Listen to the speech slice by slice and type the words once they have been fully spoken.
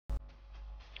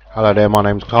Hello there, my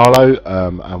name's Carlo,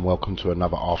 and welcome to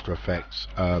another After Effects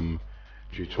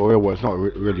tutorial. Well, it's not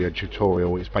really a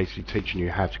tutorial, it's basically teaching you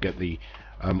how to get the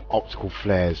optical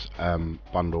flares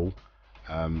bundle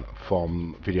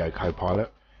from Video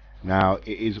Copilot. Now,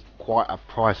 it is quite a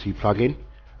pricey plugin.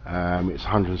 It's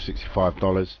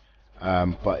 $165,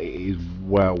 but it is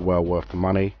well worth the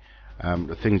money.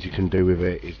 The things you can do with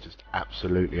it is just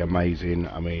absolutely amazing.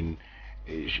 I mean,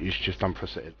 it's just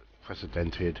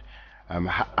unprecedented.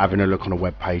 Having a look on a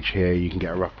web page here, you can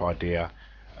get a rough idea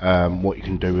what you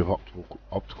can do with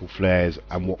optical flares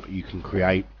and what you can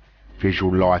create,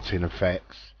 visual lighting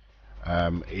effects.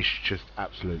 It's just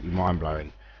absolutely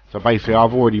mind-blowing. So basically,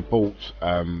 I've already bought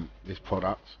this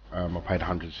product. I paid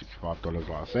 $165, like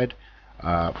I said,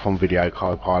 from Video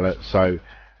Copilot. So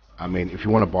I mean, if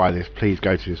you want to buy this, please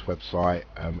go to this website.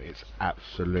 It's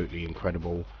absolutely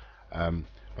incredible.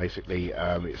 Basically,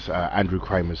 it's Andrew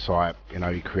Kramer's site. You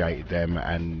know, he created them,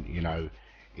 and you know,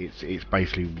 it's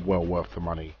basically well worth the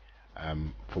money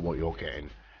for what you're getting.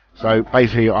 So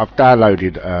basically, I've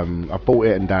downloaded, I bought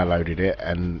it and downloaded it,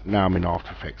 and now I'm in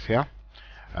After Effects here.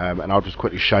 And I'll just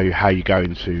quickly show you how you go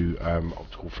into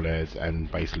optical flares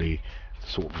and basically the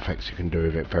sort of effects you can do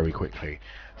with it very quickly.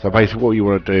 So basically, what you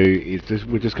want to do is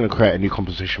we're just going to create a new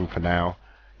composition for now,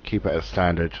 keep it as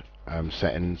standard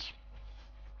settings.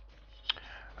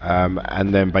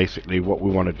 And then basically what we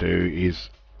want to do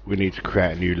is we need to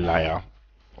create a new layer,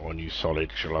 or a new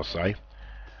solid, shall I say.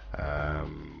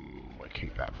 We'll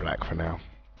keep that black for now,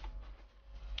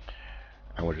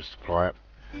 and we'll just apply it,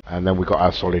 and then we've got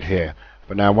our solid here.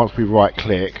 But now once we right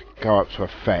click, go up to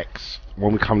effects,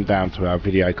 when we come down to our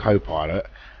Video Copilot,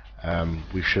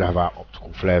 we should have our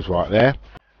optical flares right there.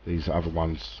 These other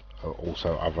ones are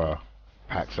also other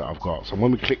packs that I've got. So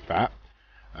when we click that,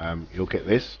 you'll get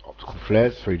this optical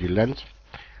flares 3D lens,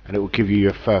 and it will give you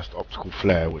your first optical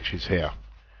flare, which is here,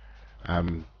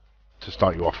 to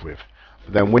start you off with.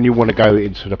 But then when you want to go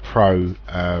into the Pro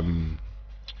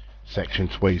section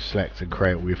to where you select and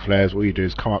create all your flares, all you do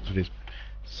is come up to this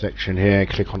section here,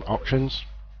 click on options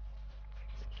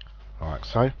like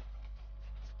so,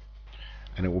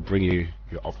 and it will bring you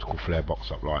your optical flare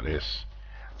box up like this.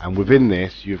 And within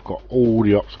this, you've got all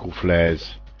the optical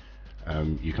flares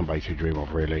you can basically dream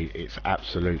of, really. It's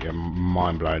absolutely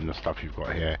mind-blowing, the stuff you've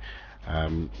got here.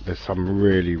 There's some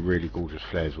really gorgeous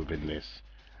flares within this.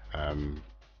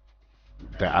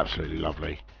 They're absolutely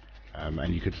lovely,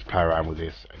 and you could just play around with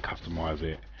this and customize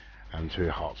it to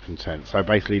your heart's content. So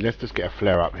basically, let's just get a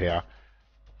flare up here.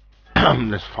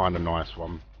 Let's find a nice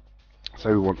one. So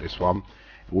we want this one.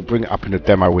 We'll bring it up in the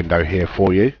demo window here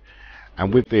for you,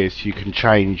 and with this you can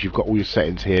change. You've got all your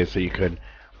settings here, so you can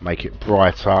make it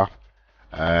brighter,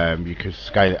 you can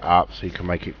scale it up so you can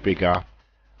make it bigger,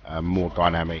 more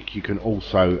dynamic. You can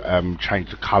also change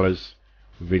the colors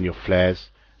within your flares.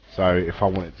 So if I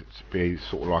wanted it to be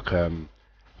sort of like a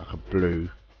blue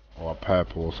or a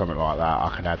purple or something like that,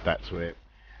 I can add that to it.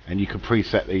 And you can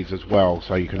preset these as well,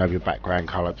 so you can have your background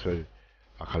color to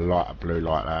like a lighter blue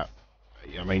like that.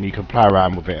 I mean, you can play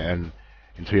around with it and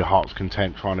into your heart's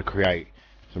content, trying to create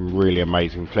some really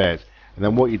amazing flares. And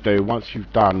then what you do, once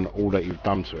you've done all that you've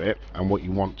done to it and what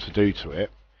you want to do to it,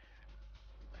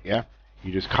 yeah,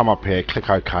 you just come up here, click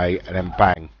OK, and then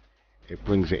bang, it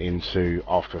brings it into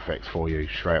After Effects for you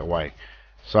straight away.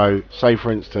 So say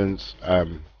for instance,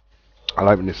 I'll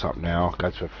open this up now, go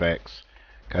to effects,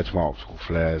 go to my optical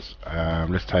flares,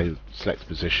 let's select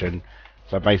position.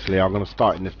 So basically I'm going to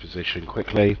start in this position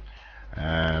quickly.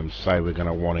 So we're going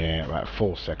to want it about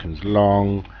 4 seconds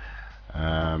long,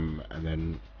 and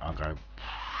then I'll go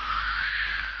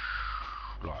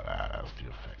like that. That's the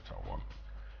effect I want.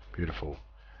 Beautiful.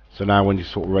 So now when you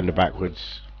sort of render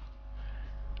backwards,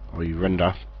 or you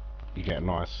render, you get a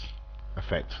nice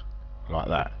effect like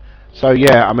that. So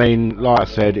yeah, I mean, like I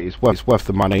said, it's worth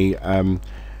the money.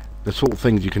 The sort of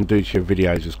things you can do to your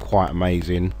videos is quite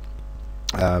amazing.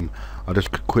 I'll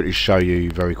just quickly show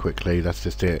you very quickly. That's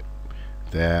just it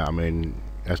there. I mean,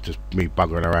 that's just me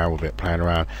buggering around with it, playing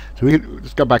around. So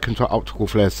let's go back into our optical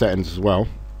flare settings as well.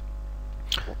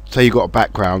 So you've got a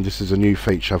background. This is a new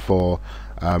feature for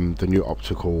the new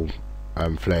optical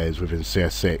flares within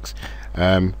CS6.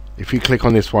 If you click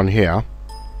on this one here,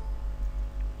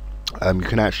 you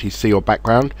can actually see your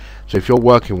background. So if you're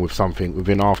working with something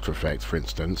within After Effects, for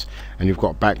instance, and you've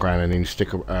got a background and then you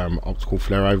stick an optical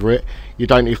flare over it, you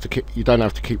don't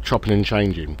have to keep chopping and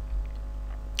changing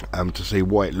to see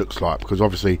what it looks like, because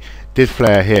obviously this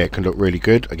flare here can look really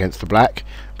good against the black,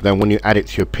 but then when you add it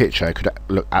to your picture it could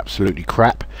look absolutely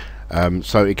crap.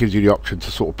 So it gives you the option to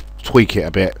sort of tweak it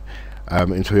a bit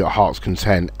into your heart's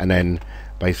content, and then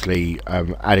basically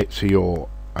add it to your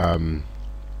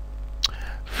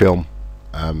film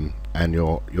and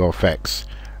your effects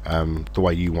the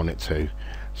way you want it to.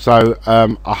 So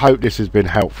I hope this has been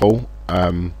helpful,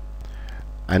 and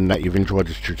that you've enjoyed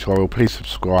this tutorial. Please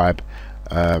subscribe,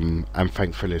 and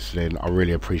thanks for listening. I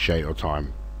really appreciate your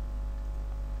time.